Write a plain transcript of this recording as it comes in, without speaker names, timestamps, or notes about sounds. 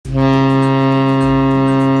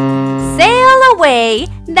away!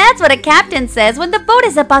 That's what a captain says when the boat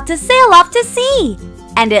is about to sail off to sea.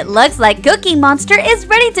 And it looks like Cookie Monster is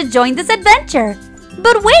ready to join this adventure.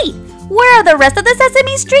 But wait! Where are the rest of the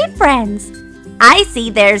Sesame Street friends? I see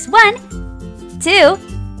there's 1, 2,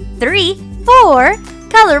 3, 4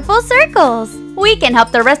 colorful circles. We can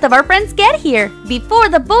help the rest of our friends get here before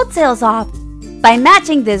the boat sails off by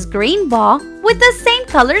matching this green ball with the same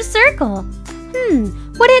color circle.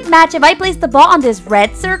 Would it match if I place the ball on this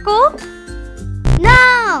red circle?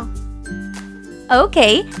 No!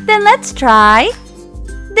 Okay, then let's try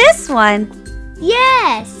this one.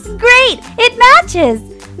 Yes! Great! It matches!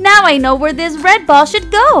 Now I know where this red ball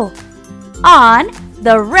should go. On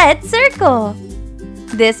the red circle.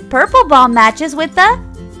 This purple ball matches with the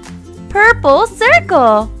purple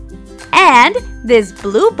circle. And this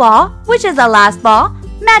blue ball, which is the last ball,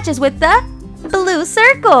 matches with the blue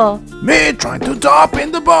circle. Me trying to top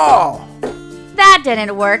in the ball. That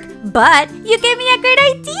didn't work, but you gave me a great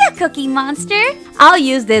idea, Cookie Monster. I'll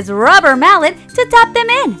use this rubber mallet to tap them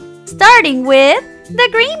in, starting with the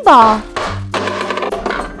green ball.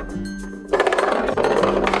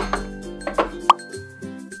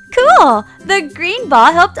 Cool! The green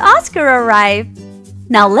ball helped Oscar arrive.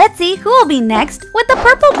 Now let's see who will be next with the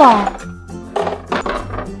purple ball.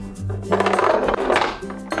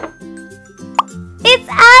 It's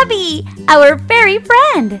Abby, our fairy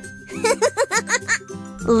friend.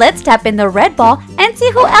 Let's tap in the red ball and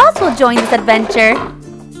see who else will join this adventure.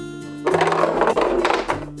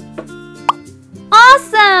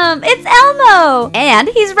 Awesome! It's Elmo! And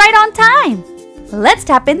he's right on time. Let's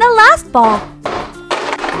tap in the last ball.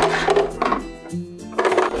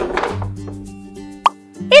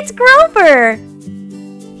 It's Grover!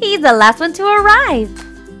 He's the last one to arrive.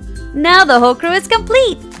 Now the whole crew is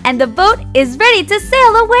complete and the boat is ready to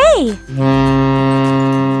sail away.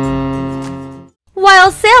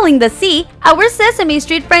 While sailing the sea, our Sesame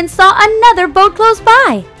Street friends saw another boat close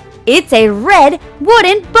by. It's a red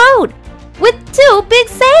wooden boat with 2 big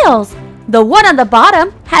sails. The one on the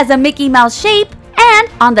bottom has a Mickey Mouse shape and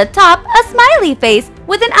on the top a smiley face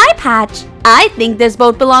with an eye patch. I think this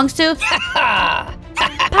boat belongs to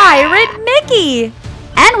Pirate Mickey.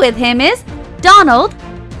 And with him is Donald,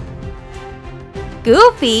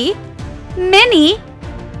 Goofy, Minnie,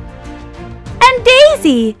 and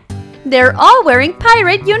Daisy. They're all wearing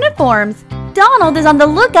pirate uniforms. Donald is on the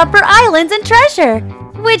lookout for islands and treasure,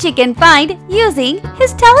 which he can find using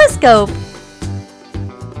his telescope.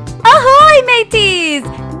 Ahoy, mateys!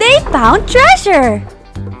 They found treasure!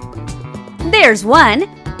 There's 1,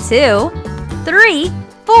 2, 3,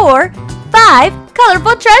 4, 5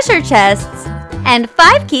 colorful treasure chests and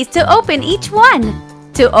 5 keys to open each one.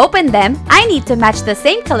 To open them, I need to match the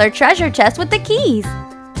same color treasure chest with the keys.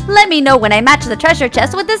 Let me know when I match the treasure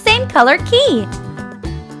chest with the same color key.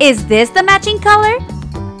 Is this the matching color?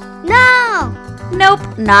 No!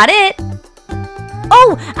 Nope, not it.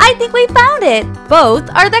 Oh, I think we found it. Both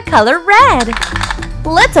are the color red.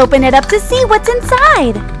 Let's open it up to see what's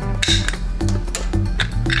inside.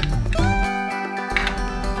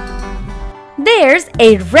 There's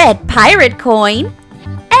a red pirate coin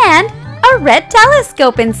and a red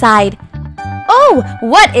telescope inside. Oh,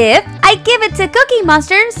 what if I give it to Cookie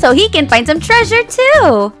Monster so he can find some treasure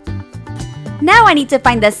too? Now I need to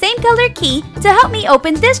find the same color key to help me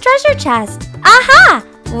open this treasure chest. Aha!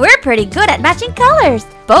 We're pretty good at matching colors.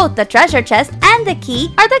 Both the treasure chest and the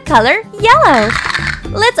key are the color yellow.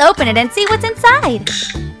 Let's open it and see what's inside.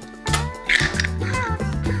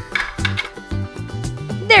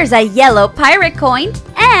 There's a yellow pirate coin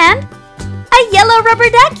and a yellow rubber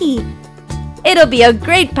ducky. It'll be a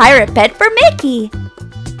great pirate pet for Mickey.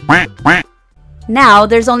 Now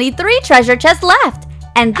there's only 3 treasure chests left,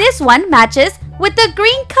 and this one matches with the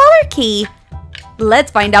green color key.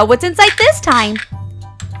 Let's find out what's inside this time.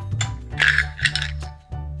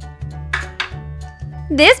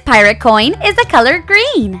 This pirate coin is the color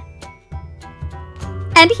green.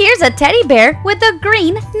 And here's a teddy bear with a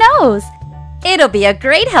green nose. It'll be a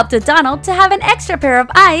great help to Donald to have an extra pair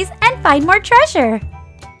of eyes and find more treasure.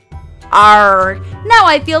 Arr! Now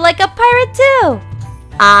I feel like a pirate too!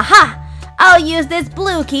 Aha! I'll use this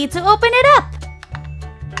blue key to open it up.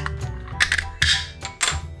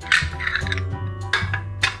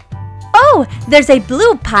 Oh, there's a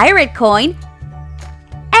blue pirate coin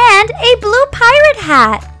and a blue pirate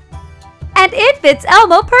hat. And it fits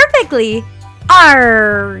Elmo perfectly.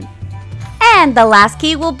 Arr! And the last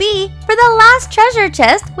key will be for the last treasure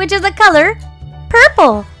chest, which is the color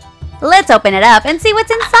purple. Let's open it up and see what's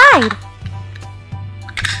inside.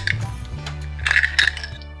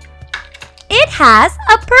 It has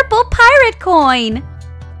a purple pirate coin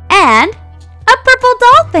and a purple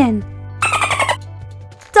dolphin.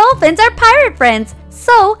 dolphins are pirate friends,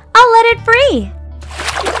 so I'll let it free.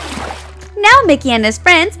 Now Mickey and his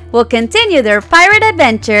friends will continue their pirate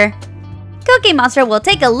adventure. Cookie Monster will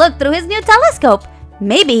take a look through his new telescope.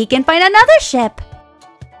 Maybe he can find another ship.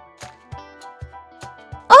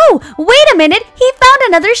 Oh, wait a minute! He found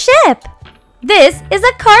another ship! This is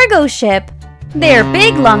a cargo ship. They're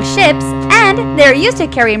big, long ships, and they're used to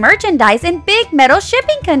carry merchandise in big metal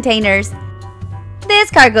shipping containers. This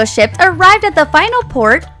cargo ship arrived at the final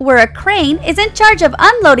port, where a crane is in charge of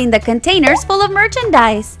unloading the containers full of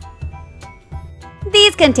merchandise.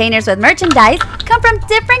 These containers with merchandise come from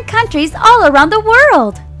different countries all around the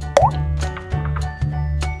world.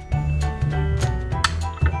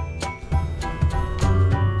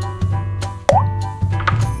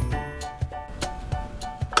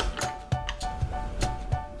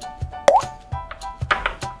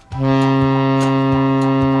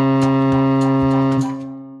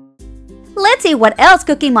 Let's see what else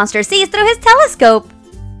Cookie Monster sees through his telescope.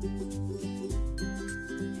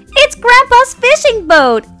 It's Grandpa's fishing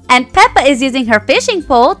boat, and Peppa is using her fishing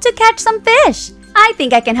pole to catch some fish. I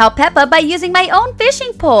think I can help Peppa by using my own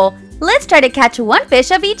fishing pole. Let's try to catch one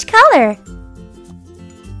fish of each color.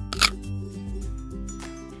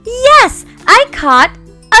 Yes! I caught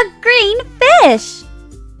a green fish!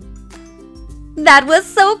 That was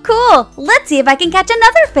so cool! Let's see if I can catch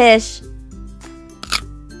another fish.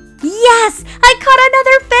 Yes! I caught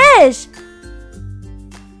another fish!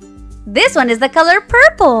 This one is the color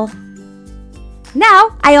purple.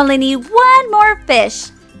 Now, I only need one more fish.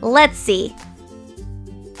 Let's see.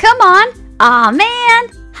 Come on! Aw, man!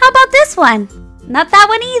 How about this one? Not that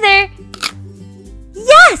one either.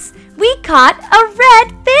 Yes! We caught a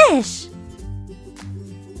red fish!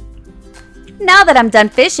 Now that I'm done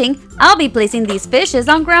fishing, I'll be placing these fishes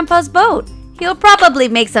on Grandpa's boat. He'll probably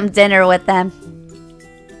make some dinner with them.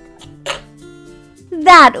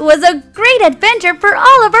 That was a great adventure for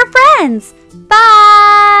all of our friends! Bye!